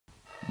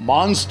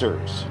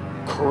Monsters,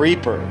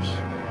 creepers.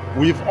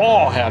 We've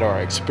all had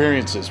our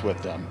experiences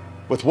with them,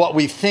 with what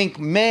we think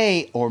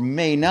may or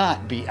may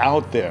not be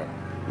out there,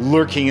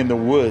 lurking in the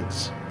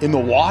woods, in the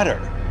water,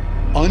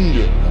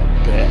 under the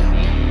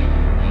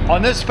bed.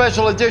 On this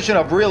special edition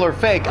of Real or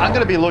Fake, I'm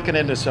going to be looking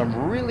into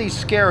some really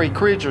scary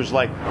creatures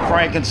like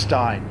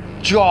Frankenstein,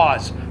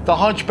 Jaws, the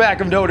Hunchback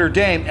of Notre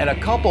Dame, and a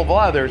couple of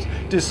others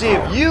to see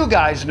if you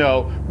guys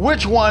know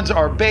which ones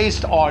are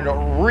based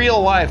on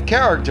real-life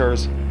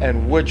characters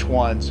and which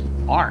ones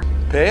aren't.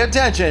 Pay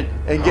attention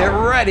and get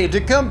ready to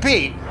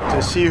compete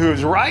to see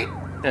who's right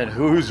and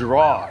who's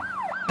wrong.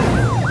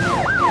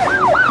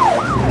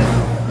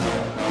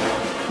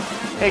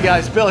 Hey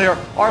guys, Bill here.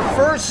 Our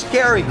first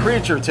scary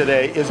creature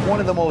today is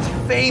one of the most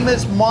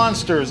famous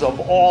monsters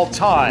of all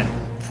time,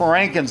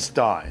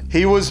 Frankenstein.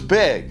 He was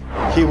big,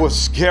 he was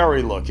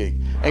scary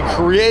looking, and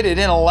created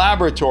in a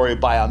laboratory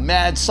by a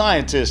mad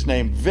scientist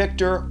named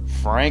Victor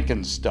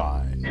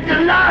Frankenstein. It's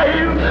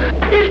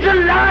alive! It's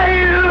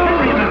alive!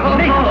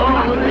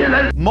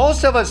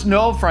 Most of us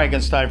know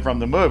Frankenstein from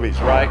the movies,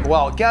 right?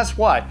 Well, guess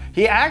what?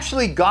 He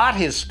actually got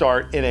his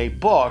start in a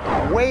book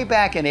way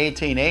back in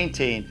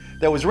 1818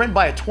 that was written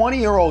by a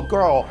 20-year-old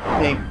girl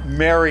named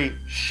Mary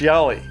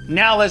Shelley.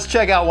 Now let's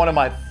check out one of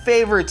my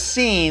favorite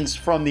scenes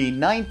from the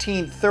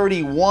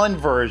 1931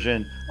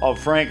 version of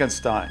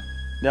Frankenstein.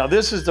 Now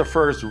this is the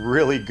first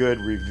really good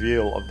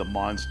reveal of the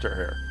monster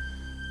here.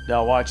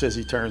 Now watch as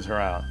he turns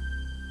around.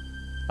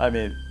 I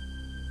mean,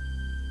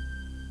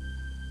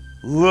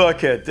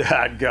 look at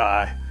that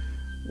guy.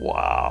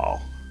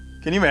 Wow.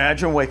 Can you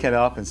imagine waking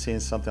up and seeing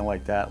something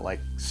like that? Like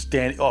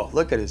standing, oh,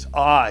 look at his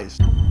eyes.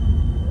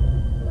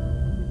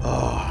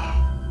 Oh,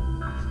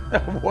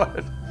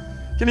 what?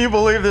 Can you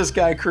believe this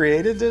guy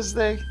created this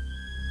thing?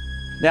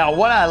 Now,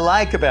 what I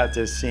like about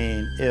this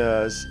scene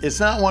is it's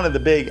not one of the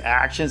big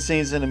action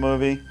scenes in the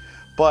movie,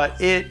 but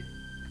it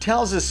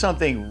tells us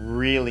something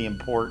really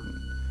important.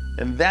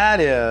 And that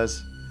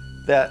is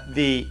that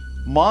the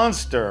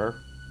monster,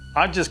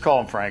 I just call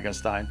him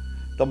Frankenstein,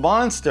 the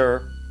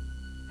monster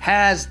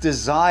has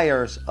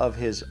desires of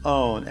his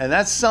own. And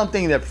that's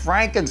something that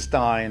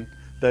Frankenstein,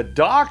 the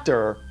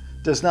doctor,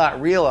 does not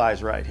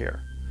realize right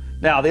here.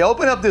 Now, they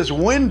open up this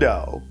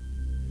window.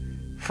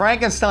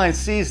 Frankenstein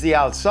sees the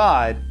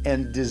outside,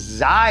 and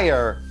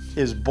desire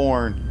is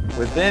born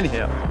within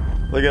him.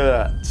 Look at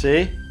that.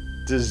 See?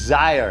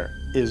 Desire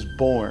is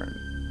born.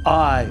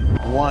 I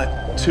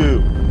want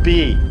to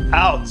be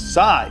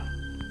outside.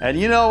 And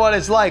you know what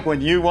it's like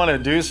when you want to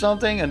do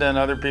something and then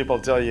other people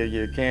tell you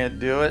you can't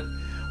do it?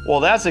 Well,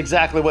 that's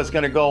exactly what's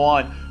going to go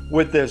on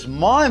with this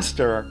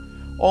monster.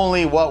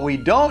 Only what we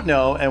don't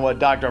know, and what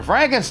Dr.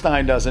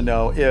 Frankenstein doesn't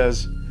know,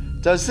 is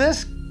does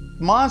this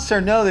monster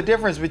know the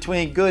difference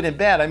between good and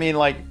bad? I mean,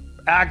 like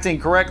acting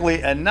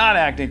correctly and not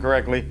acting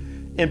correctly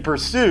in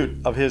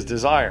pursuit of his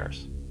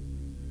desires.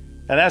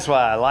 And that's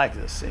why I like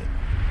this scene.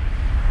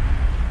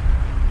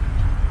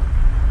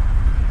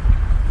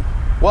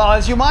 Well,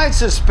 as you might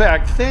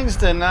suspect, things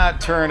did not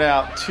turn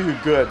out too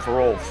good for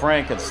old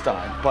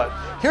Frankenstein. But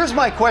here's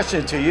my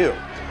question to you.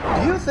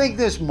 Do you think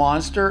this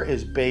monster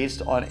is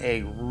based on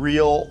a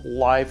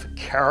real-life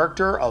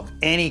character of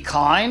any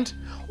kind?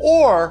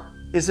 Or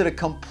is it a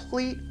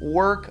complete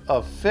work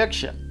of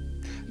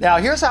fiction? Now,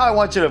 here's how I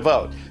want you to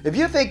vote. If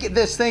you think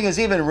this thing is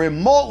even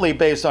remotely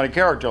based on a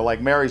character,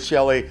 like Mary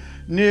Shelley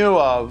knew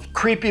a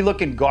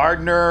creepy-looking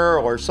gardener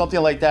or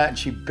something like that, and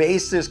she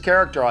based this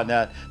character on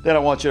that, then I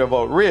want you to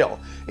vote real.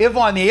 If,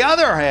 on the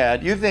other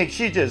hand, you think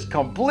she just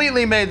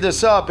completely made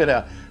this up in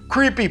a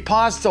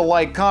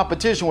creepypasta-like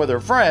competition with her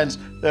friends,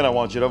 then I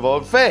want you to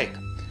vote fake.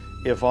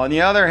 If, on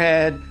the other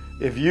hand,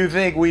 if you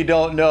think we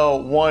don't know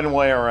one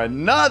way or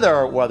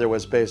another whether it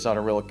was based on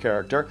a real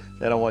character,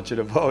 then I want you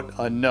to vote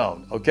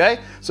unknown, okay?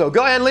 So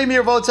go ahead and leave me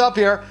your votes up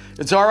here.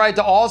 It's all right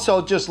to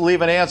also just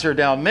leave an answer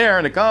down there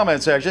in the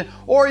comment section,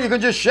 or you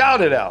can just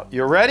shout it out.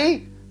 You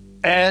ready?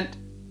 And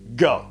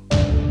go.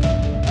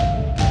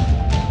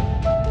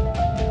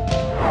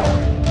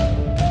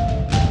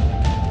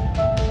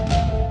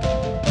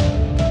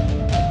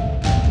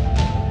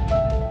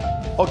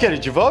 Okay,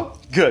 did you vote?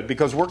 Good,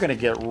 because we're gonna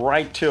get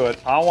right to it.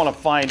 I wanna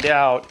find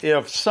out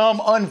if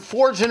some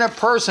unfortunate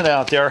person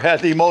out there had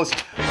the most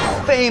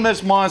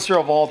famous monster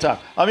of all time.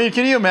 I mean,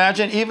 can you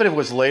imagine, even if it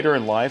was later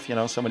in life, you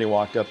know, somebody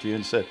walked up to you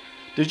and said,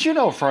 did you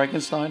know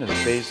Frankenstein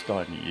is based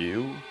on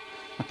you?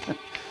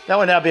 That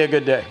would not be a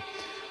good day.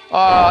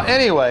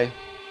 Anyway,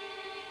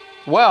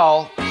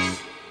 well,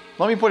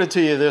 let me put it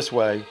to you this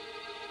way.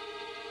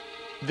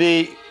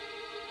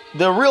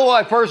 The real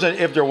life person,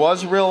 if there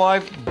was real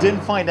life,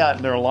 didn't find out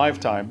in their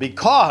lifetime,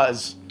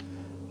 because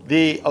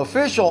the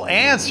official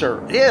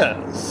answer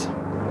is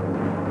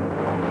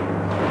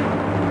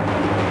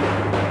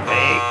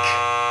fake.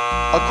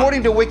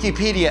 According to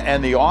Wikipedia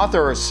and the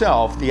author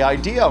herself, the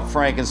idea of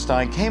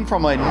Frankenstein came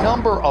from a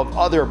number of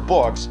other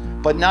books,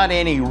 but not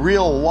any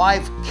real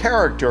life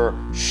character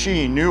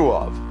she knew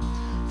of.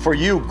 For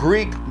you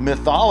Greek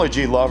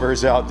mythology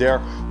lovers out there,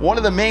 one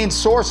of the main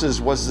sources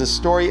was the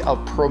story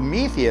of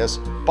Prometheus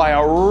by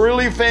a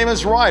really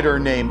famous writer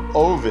named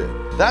Ovid.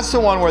 That's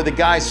the one where the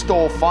guy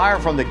stole fire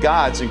from the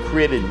gods and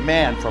created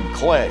man from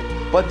clay.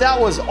 But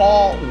that was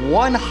all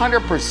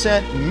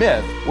 100%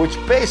 myth, which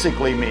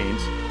basically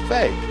means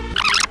fake.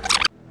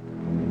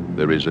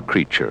 There is a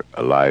creature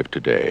alive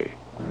today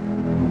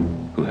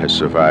who has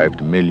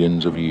survived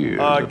millions of years.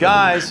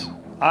 Guys,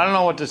 I don't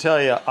know what to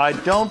tell you. I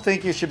don't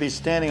think you should be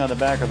standing on the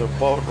back of the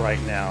boat right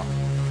now.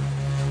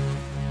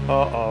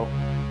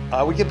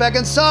 Uh-oh. We get back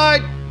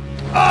inside.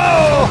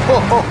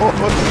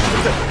 Oh!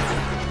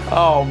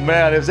 Oh,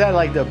 man, is that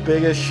like the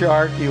biggest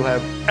shark you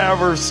have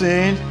ever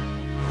seen?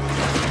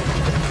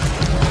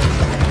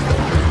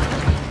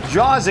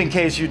 Jaws, in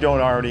case you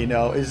don't already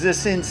know, is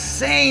this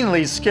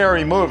insanely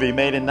scary movie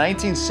made in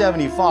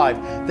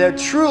 1975 that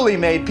truly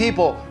made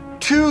people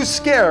too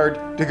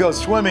scared to go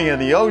swimming in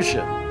the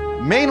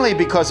ocean. Mainly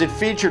because it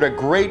featured a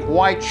great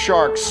white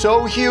shark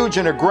so huge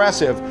and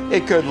aggressive,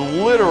 it could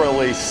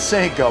literally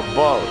sink a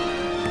boat.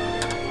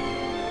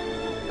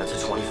 That's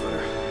a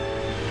 20-footer.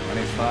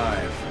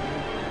 25.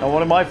 Now,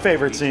 one of my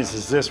favorite scenes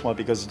is this one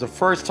because it's the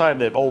first time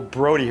that old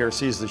Brody here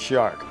sees the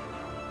shark.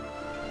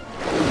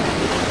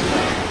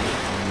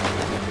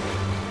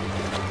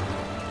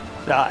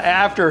 Now,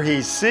 after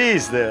he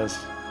sees this,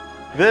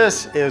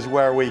 this is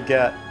where we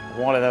get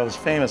one of those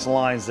famous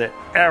lines that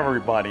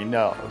everybody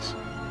knows.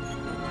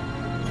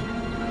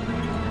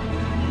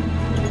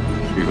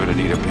 You're gonna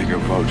need a bigger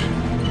boat.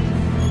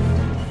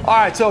 All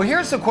right, so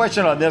here's the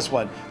question on this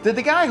one. Did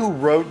the guy who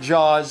wrote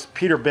Jaws,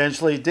 Peter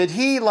Benchley, did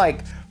he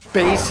like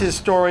base his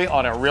story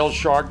on a real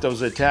shark that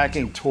was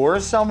attacking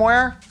tourists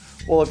somewhere?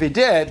 Well, if he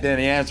did, then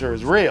the answer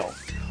is real.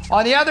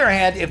 On the other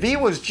hand, if he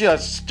was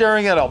just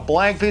staring at a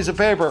blank piece of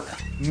paper,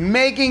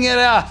 making it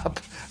up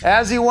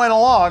as he went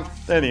along,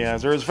 then the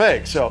answer is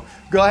fake. So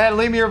go ahead and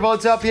leave me your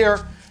votes up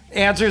here.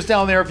 Answers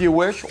down there if you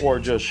wish, or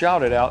just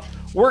shout it out.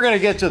 We're gonna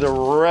get to the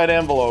red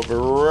envelope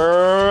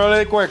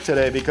really quick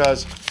today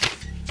because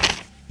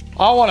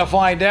I wanna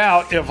find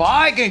out if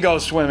I can go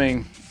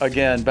swimming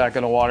again back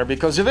in the water,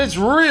 because if it's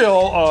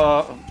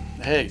real,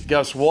 hey,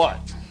 guess what?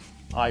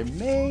 I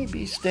may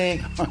be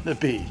staying on the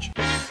beach.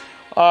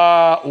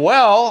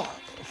 Well,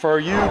 for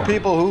you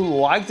people who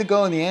like to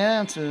go in the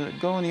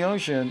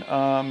ocean,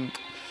 I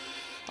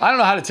don't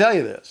know how to tell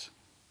you this,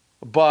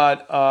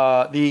 but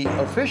the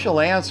official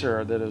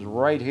answer that is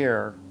right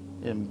here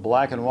in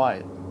black and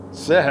white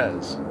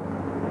says,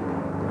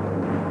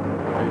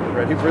 are you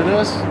ready for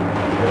this?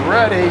 Get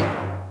ready.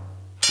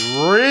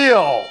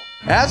 Real.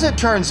 As it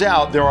turns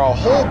out, there are a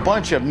whole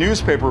bunch of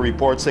newspaper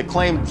reports that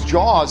claim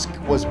Jaws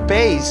was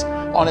based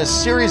on a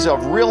series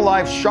of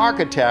real-life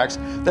shark attacks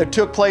that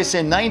took place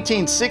in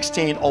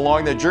 1916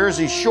 along the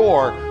Jersey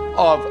shore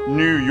of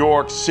New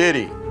York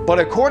City. But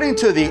according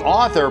to the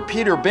author,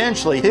 Peter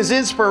Benchley, his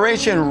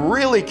inspiration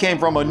really came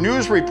from a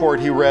news report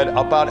he read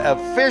about a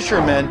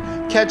fisherman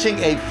catching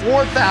a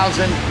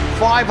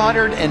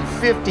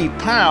 4,550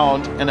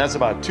 pound, and that's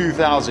about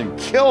 2,000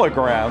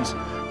 kilograms,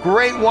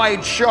 great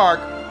white shark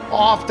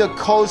off the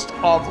coast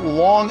of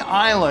Long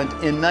Island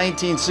in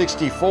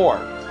 1964.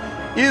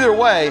 Either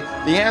way,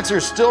 the answer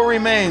still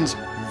remains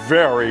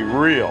very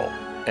real.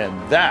 And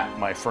that,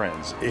 my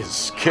friends, is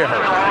scary.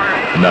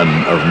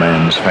 None of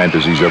man's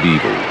fantasies of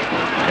evil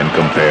can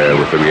compare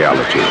with the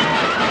reality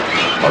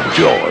of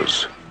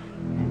Jaws.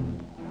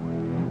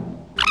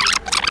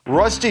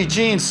 Rusty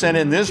Jeans sent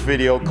in this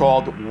video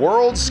called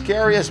World's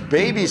Scariest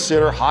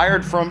Babysitter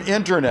Hired from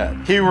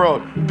Internet. He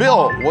wrote,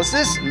 Bill, was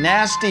this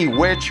nasty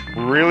witch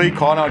really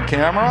caught on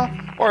camera?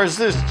 Or is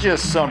this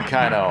just some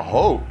kind of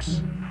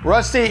hoax?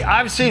 Rusty,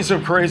 I've seen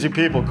some crazy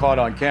people caught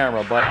on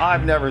camera, but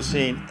I've never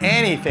seen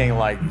anything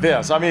like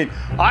this. I mean,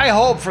 I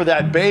hope for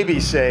that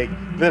baby's sake,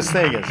 this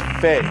thing is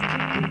fake.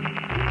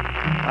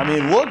 I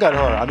mean, look at her.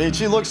 I mean,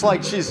 she looks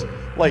like she's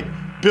like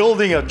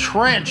building a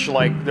trench,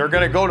 like they're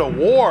gonna go to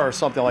war or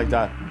something like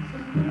that.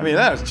 I mean,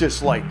 that's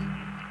just like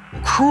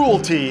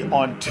cruelty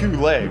on two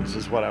legs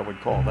is what I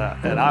would call that.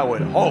 And I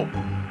would hope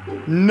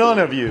none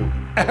of you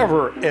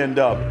ever end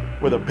up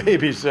with a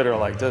babysitter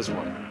like this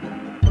one.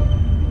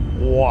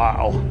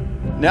 Wow.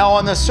 Now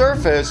on the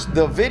surface,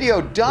 the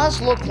video does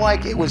look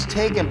like it was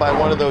taken by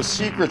one of those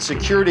secret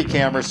security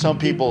cameras some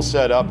people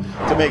set up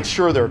to make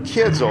sure their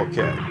kid's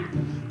okay.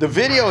 The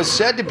video is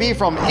said to be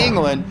from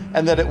England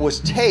and that it was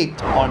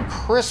taped on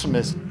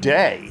Christmas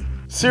Day.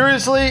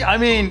 Seriously? I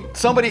mean,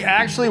 somebody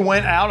actually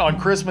went out on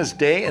Christmas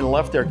Day and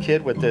left their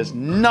kid with this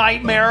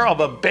nightmare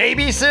of a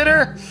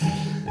babysitter?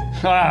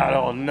 I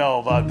don't know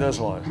about this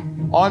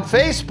one. On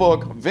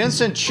Facebook,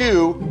 Vincent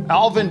Chu,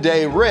 Alvin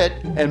Day Ritt,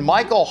 and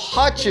Michael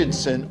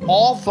Hutchinson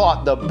all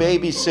thought the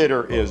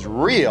babysitter is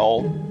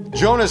real.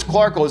 Jonas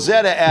Clark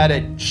Ozetta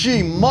added,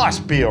 she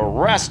must be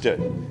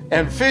arrested.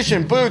 And Fish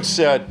and Boots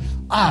said,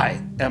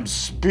 I am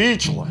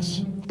speechless.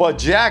 But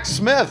Jack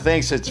Smith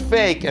thinks it's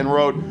fake and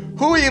wrote,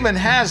 who even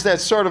has that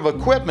sort of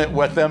equipment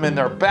with them in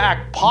their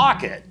back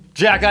pocket?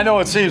 Jack, I know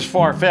it seems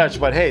far-fetched,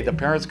 but hey, the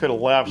parents could have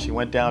left. She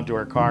went down to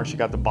her car, she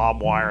got the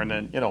bob wire, and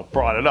then,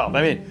 brought it up.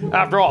 I mean,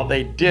 after all,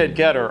 they did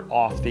get her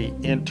off the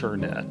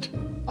internet.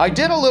 I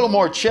did a little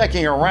more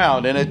checking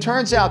around, and it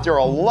turns out there are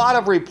a lot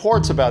of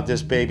reports about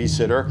this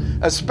babysitter,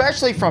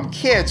 especially from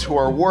kids who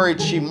are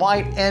worried she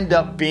might end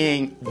up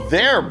being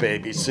their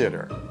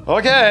babysitter.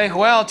 Okay,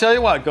 well, I'll tell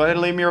you what, go ahead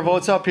and leave me your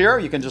votes up here.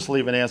 You can just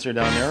leave an answer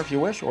down there if you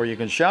wish, or you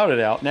can shout it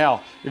out.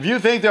 Now, if you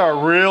think there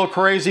are real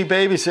crazy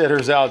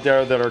babysitters out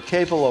there that are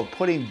capable of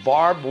putting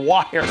barbed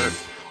wire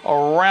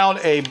around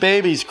a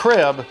baby's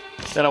crib,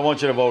 then I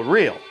want you to vote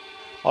real.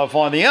 If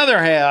on the other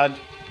hand,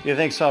 you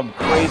think some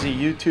crazy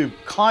YouTube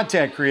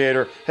content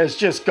creator has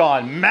just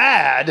gone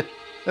mad,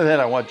 then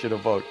I want you to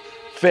vote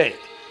fake.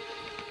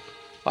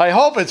 I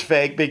hope it's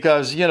fake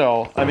because, you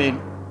know, I mean,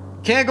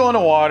 can't go in the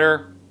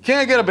water,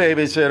 can't get a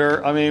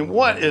babysitter. I mean,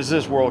 what is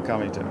this world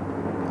coming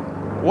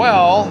to?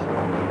 Well,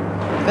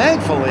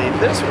 thankfully,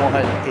 this one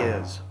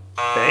is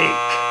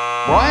fake.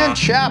 Brian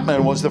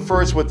Chapman was the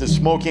first with the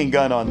smoking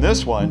gun on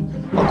this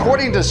one.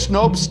 According to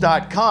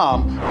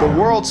Snopes.com,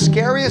 the world's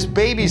scariest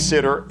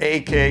babysitter,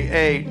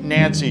 aka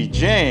Nancy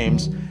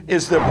James,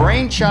 is the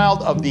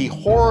brainchild of the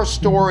horror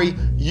story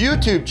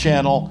YouTube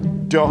channel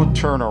Don't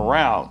Turn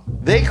Around.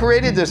 They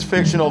created this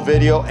fictional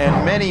video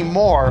and many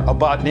more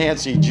about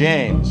Nancy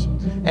James.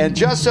 And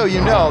just so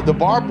you know, the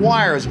barbed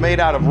wire is made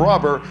out of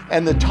rubber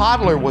and the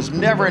toddler was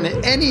never in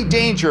any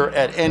danger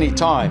at any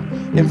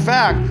time. In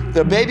fact,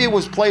 the baby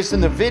was placed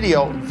in the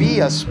video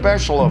via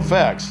special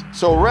effects.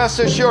 So rest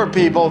assured,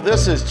 people,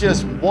 this is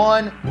just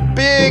one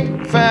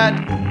big fat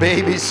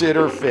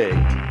babysitter fake.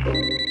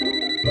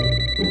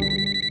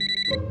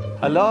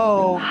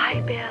 Hello?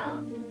 Hi,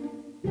 Bill.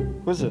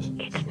 Who's this?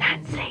 It's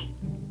Nancy.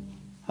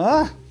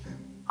 Huh?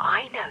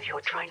 I know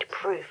you're trying to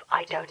prove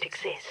I don't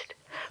exist,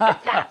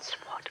 but that's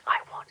what I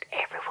want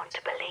everyone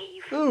to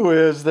believe. Who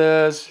is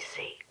this? You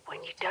see,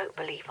 when you don't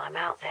believe I'm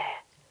out there,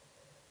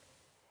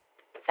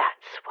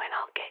 that's when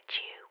I'll get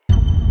you.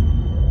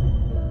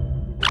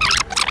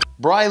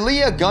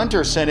 Bryleah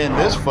Gunter sent in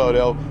this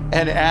photo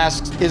and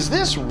asks, is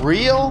this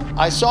real?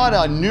 I saw it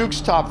on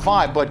Nuke's Top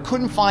 5, but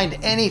couldn't find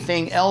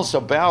anything else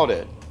about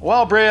it.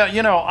 Well, Bria,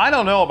 you know, I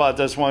don't know about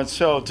this one,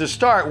 so to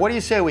start, what do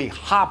you say we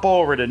hop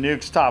over to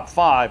Nuke's Top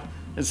 5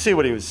 and see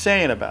what he was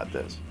saying about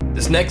this?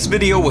 This next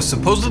video was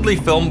supposedly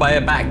filmed by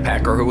a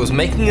backpacker who was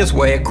making his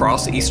way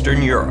across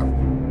Eastern Europe.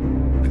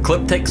 The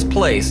clip takes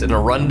place in a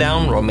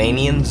rundown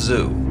Romanian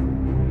zoo.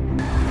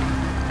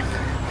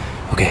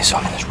 Okay, so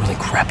I'm in this really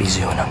crappy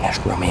zoo in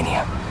Unnash,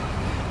 Romania.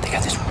 They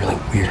got this really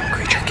weird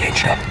creature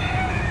caged up.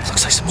 It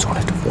looks like some sort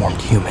of deformed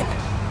human.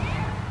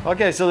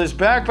 Okay, so this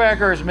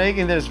backpacker is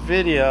making this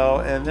video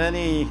and then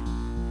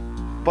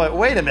but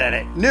wait a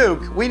minute,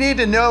 Nuke, we need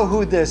to know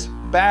who this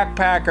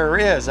backpacker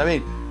is. I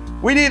mean,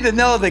 we need to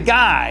know the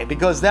guy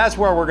because that's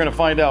where we're gonna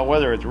find out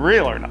whether it's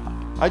real or not.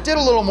 I did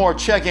a little more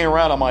checking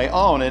around on my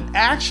own and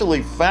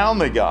actually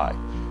found the guy.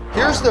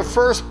 Here's the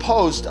first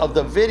post of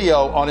the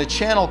video on a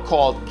channel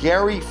called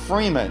Gary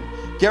Freeman.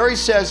 Gary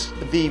says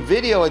the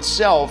video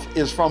itself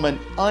is from an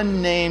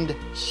unnamed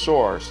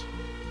source.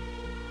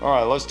 All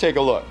right, let's take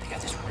a look. They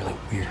got this really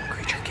weird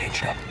creature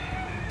caged up.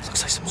 It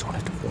looks like some sort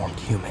of deformed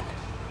human.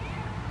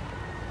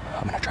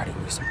 I'm gonna try to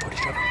use some footage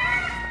of it.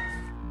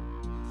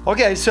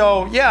 Okay,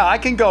 so yeah, I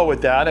can go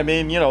with that. I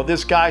mean, you know,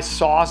 this guy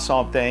saw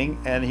something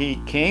and he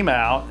came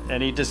out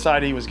and he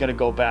decided he was gonna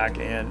go back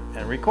in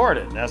and record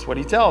it. And that's what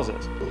he tells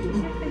us.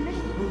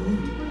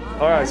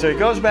 All right, so he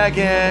goes back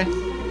in.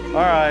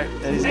 All right,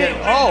 and he's getting,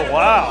 oh,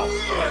 wow.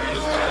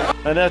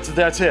 And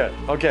that's it.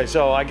 Okay,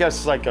 so I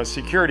guess like a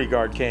security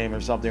guard came or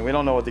something. We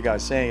don't know what the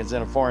guy's saying. It's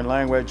in a foreign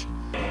language.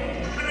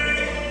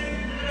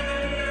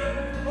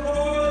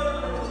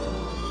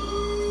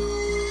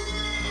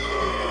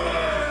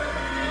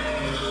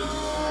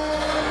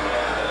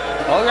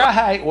 All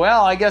right,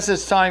 well, I guess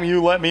it's time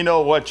you let me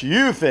know what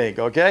you think,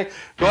 okay?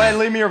 Go ahead and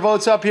leave me your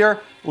votes up here.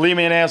 Leave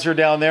me an answer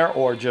down there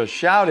or just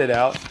shout it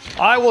out.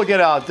 I will get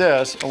out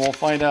this and we'll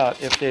find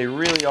out if they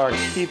really are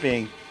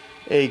keeping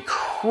a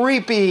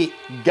creepy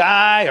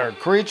guy or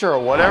creature or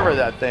whatever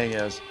that thing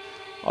is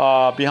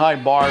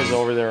behind bars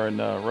over there in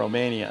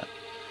Romania.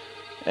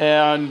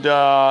 And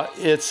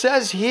it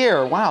says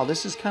here, wow,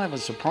 this is kind of a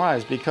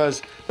surprise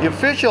because the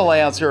official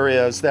answer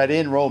is that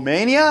in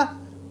Romania,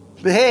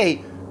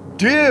 they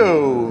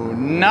do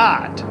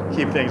not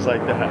keep things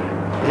like that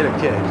in a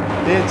cage.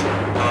 It's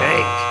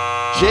fake.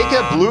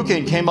 Jacob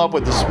Lukin came up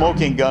with the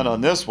smoking gun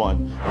on this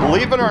one.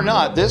 Believe it or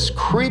not, this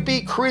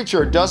creepy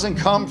creature doesn't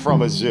come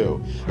from a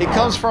zoo. It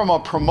comes from a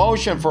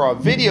promotion for a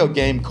video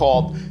game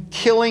called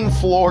Killing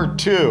Floor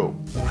 2.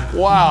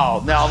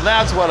 Wow, now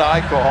that's what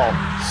I call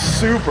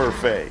super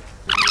fake.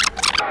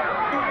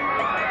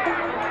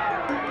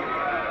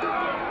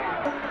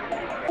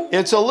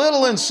 It's a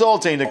little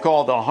insulting to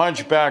call the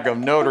Hunchback of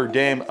Notre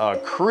Dame a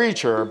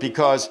creature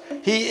because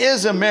he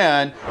is a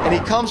man and he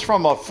comes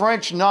from a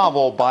French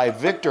novel by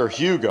Victor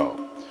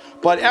Hugo.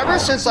 But ever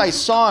since I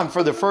saw him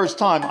for the first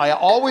time, I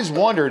always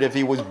wondered if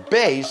he was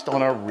based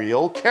on a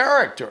real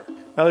character.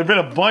 Now, there have been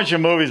a bunch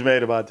of movies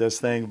made about this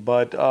thing,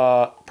 but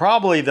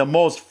probably the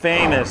most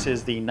famous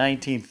is the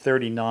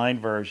 1939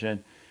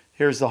 version.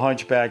 Here's the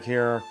Hunchback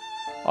here.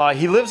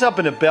 He lives up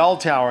in a bell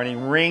tower and he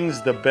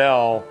rings the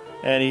bell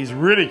And he's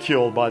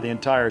ridiculed by the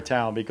entire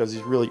town because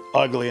he's really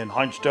ugly and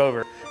hunched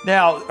over.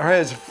 Now,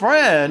 his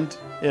friend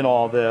in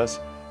all this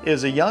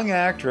is a young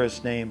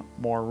actress named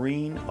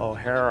Maureen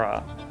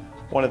O'Hara,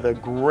 one of the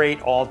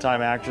great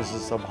all-time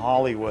actresses of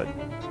Hollywood.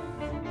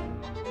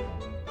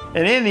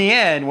 And in the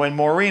end, when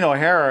Maureen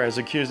O'Hara is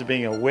accused of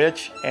being a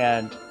witch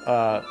and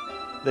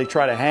they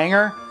try to hang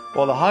her,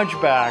 well, the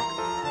hunchback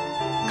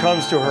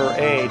comes to her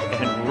aid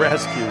and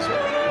rescues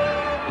her.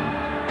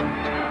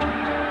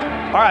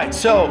 All right,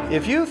 so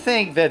if you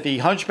think that the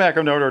Hunchback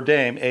of Notre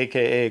Dame,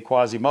 aka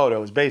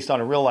Quasimodo, is based on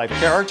a real-life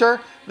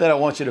character, then I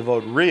want you to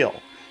vote real.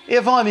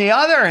 If, on the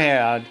other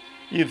hand,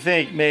 you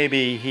think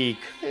maybe he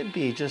could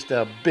be just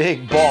a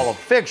big ball of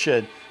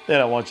fiction,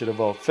 then I want you to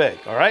vote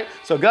fake, all right?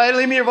 So go ahead and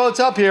leave me your votes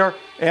up here,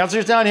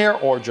 answers down here,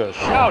 or just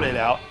shout it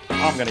out.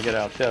 I'm gonna get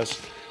out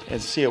this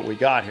and see what we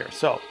got here.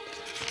 So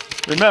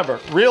remember,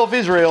 real if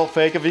he's real,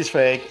 fake if he's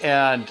fake,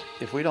 and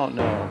if we don't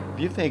know, if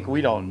you think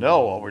we don't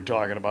know what we're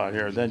talking about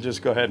here, then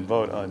just go ahead and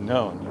vote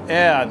unknown.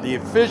 And the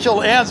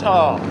official answer,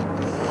 I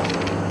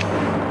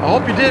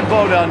hope you did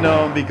vote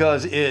unknown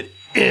because it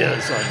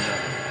is unknown.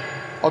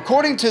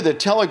 According to the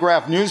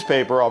Telegraph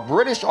newspaper, a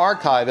British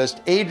archivist,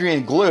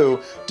 Adrian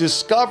Glue,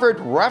 discovered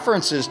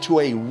references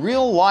to a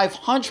real-life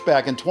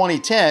hunchback in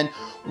 2010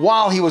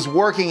 while he was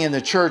working in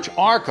the church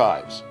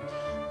archives.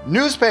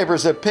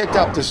 Newspapers that picked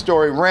up the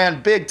story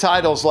ran big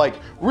titles like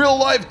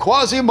 "Real-Life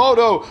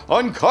Quasimodo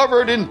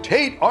Uncovered in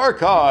Tate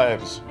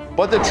Archives."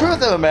 But the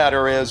truth of the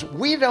matter is,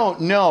 we don't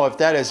know if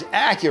that is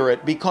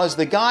accurate because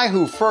the guy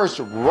who first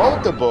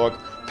wrote the book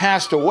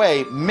passed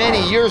away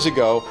many years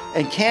ago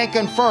and can't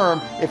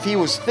confirm if he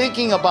was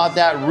thinking about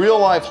that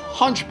real-life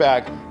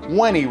hunchback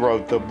when he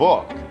wrote the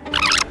book.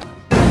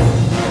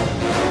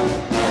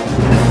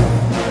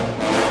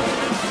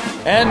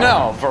 And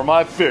now for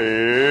my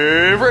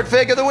favorite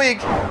fake of the week.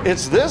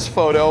 It's this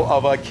photo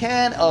of a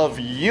can of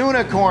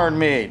unicorn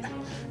meat.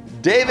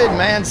 David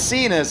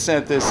Mancina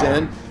sent this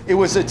in. It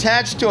was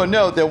attached to a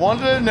note that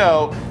wanted to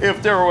know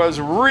if there was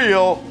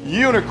real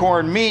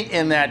unicorn meat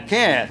in that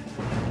can.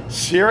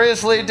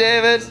 Seriously,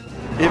 David?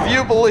 If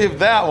you believe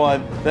that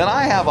one, then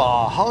I have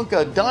a hunk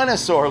of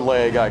dinosaur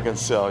leg I can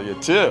sell you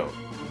too.